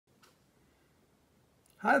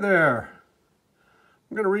Hi there.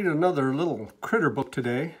 I'm going to read another little critter book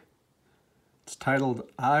today. It's titled,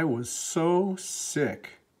 I Was So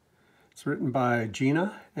Sick. It's written by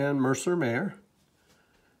Gina and Mercer.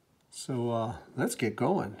 So let's get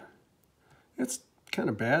going. It's kind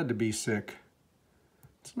of bad to be sick.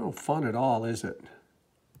 It's no fun at all, is it?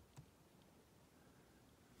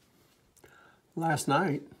 Last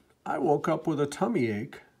night, I woke up with a tummy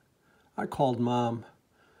ache. I called Mom.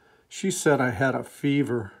 She said I had a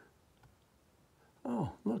fever.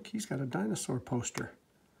 Oh, look, he's got a dinosaur poster.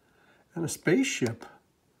 And a spaceship.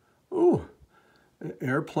 Ooh, an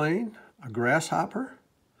airplane, a grasshopper.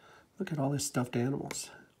 Look at all his stuffed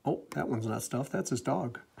animals. Oh, that one's not stuffed, that's his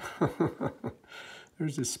dog.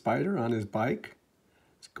 There's his spider on his bike,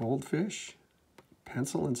 his goldfish,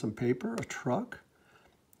 pencil and some paper, a truck,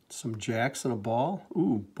 some jacks and a ball.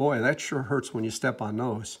 Ooh, boy, that sure hurts when you step on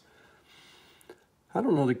those. I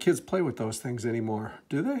don't know the kids play with those things anymore,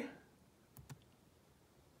 do they?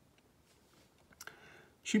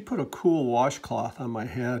 She put a cool washcloth on my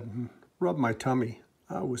head and rubbed my tummy.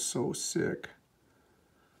 I was so sick.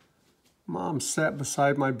 Mom sat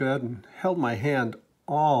beside my bed and held my hand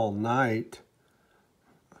all night.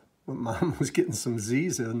 But Mom was getting some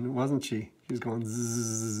Z's in, wasn't she? She was going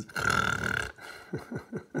zzz.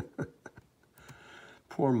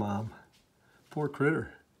 Poor Mom. Poor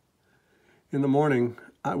critter. In the morning,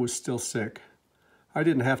 I was still sick. I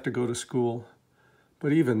didn't have to go to school,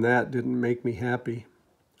 but even that didn't make me happy.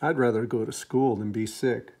 I'd rather go to school than be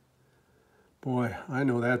sick. Boy, I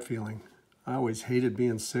know that feeling. I always hated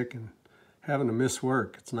being sick and having to miss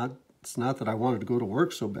work. It's not that I wanted to go to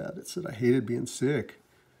work so bad. It's that I hated being sick.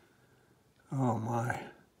 Oh my,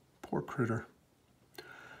 poor critter.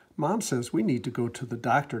 Mom says we need to go to the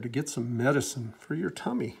doctor to get some medicine for your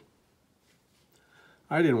tummy.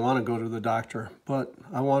 I didn't want to go to the doctor, but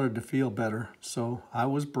I wanted to feel better, so I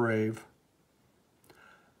was brave.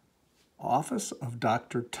 Office of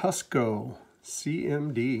Dr. Tusco,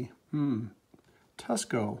 CMD.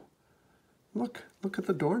 Tusco. Look at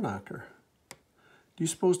the door knocker. Do you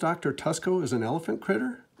suppose Dr. Tusco is an elephant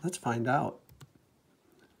critter? Let's find out.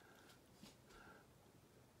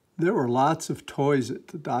 There were lots of toys at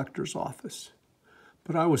the doctor's office,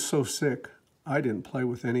 but I was so sick, I didn't play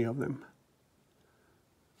with any of them.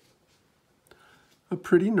 A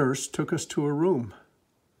pretty nurse took us to a room.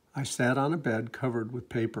 I sat on a bed covered with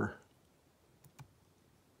paper.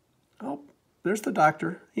 Oh, there's the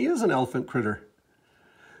doctor. He is an elephant critter.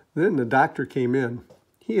 Then the doctor came in.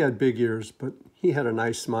 He had big ears, but he had a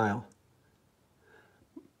nice smile.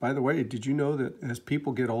 By the way, did you know that as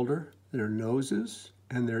people get older, their noses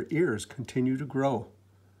and their ears continue to grow?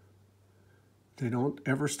 They don't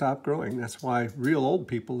ever stop growing. That's why real old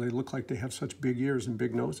people, they look like they have such big ears and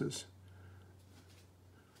big noses.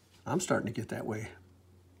 I'm starting to get that way.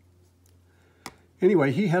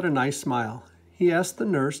 Anyway, he had a nice smile. He asked the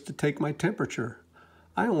nurse to take my temperature.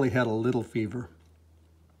 I only had a little fever.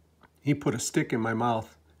 He put a stick in my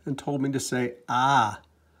mouth and told me to say, ah.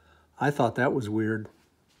 I thought that was weird.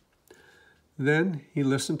 Then he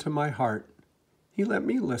listened to my heart. He let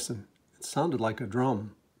me listen. It sounded like a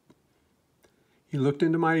drum. He looked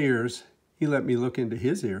into my ears. He let me look into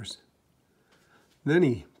his ears. Then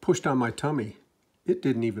he pushed on my tummy. It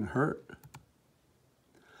didn't even hurt.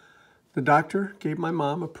 The doctor gave my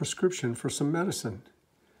mom a prescription for some medicine.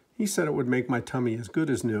 He said it would make my tummy as good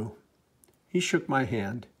as new. He shook my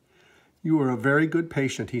hand. You were a very good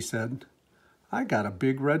patient, he said. I got a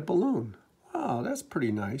big red balloon. Wow, that's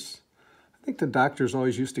pretty nice. I think the doctors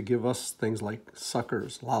always used to give us things like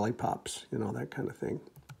suckers, lollipops, that kind of thing.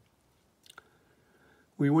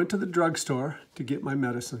 We went to the drugstore to get my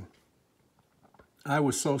medicine. I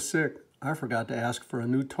was so sick, I forgot to ask for a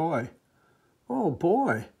new toy. Oh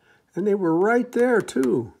boy, and they were right there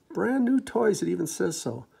too. Brand new toys, it even says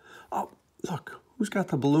so. Oh, look, who's got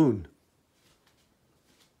the balloon?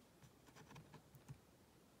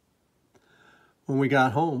 When we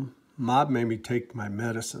got home, Mom made me take my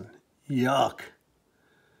medicine. Yuck.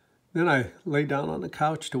 Then I lay down on the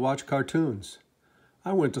couch to watch cartoons.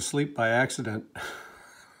 I went to sleep by accident.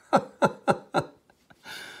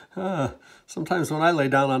 Sometimes when I lay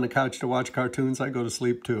down on the couch to watch cartoons, I go to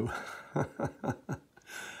sleep too.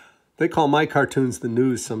 They call my cartoons the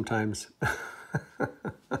news sometimes.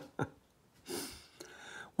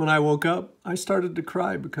 When I woke up, I started to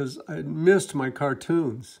cry because I had missed my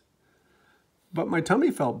cartoons. But my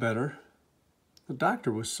tummy felt better. The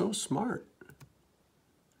doctor was so smart.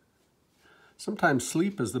 Sometimes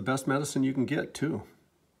sleep is the best medicine you can get too.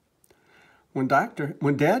 When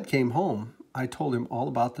Dad came home, I told him all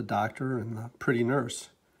about the doctor and the pretty nurse.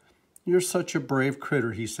 You're such a brave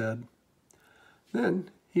critter, he said. Then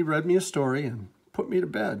he read me a story and put me to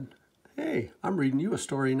bed. Hey, I'm reading you a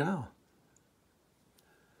story now.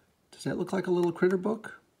 Does that look like a little critter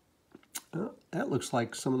book? That looks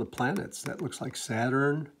like some of the planets. That looks like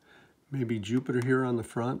Saturn, maybe Jupiter here on the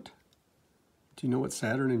front. Do you know what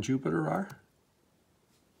Saturn and Jupiter are?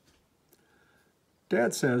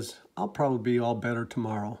 Dad says I'll probably be all better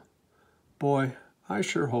tomorrow. Boy, I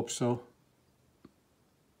sure hope so.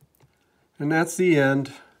 And that's the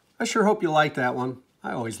end. I sure hope you like that one.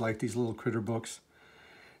 I always like these little critter books.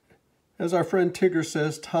 As our friend Tigger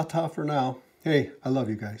says, ta-ta for now. Hey, I love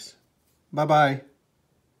you guys. Bye-bye.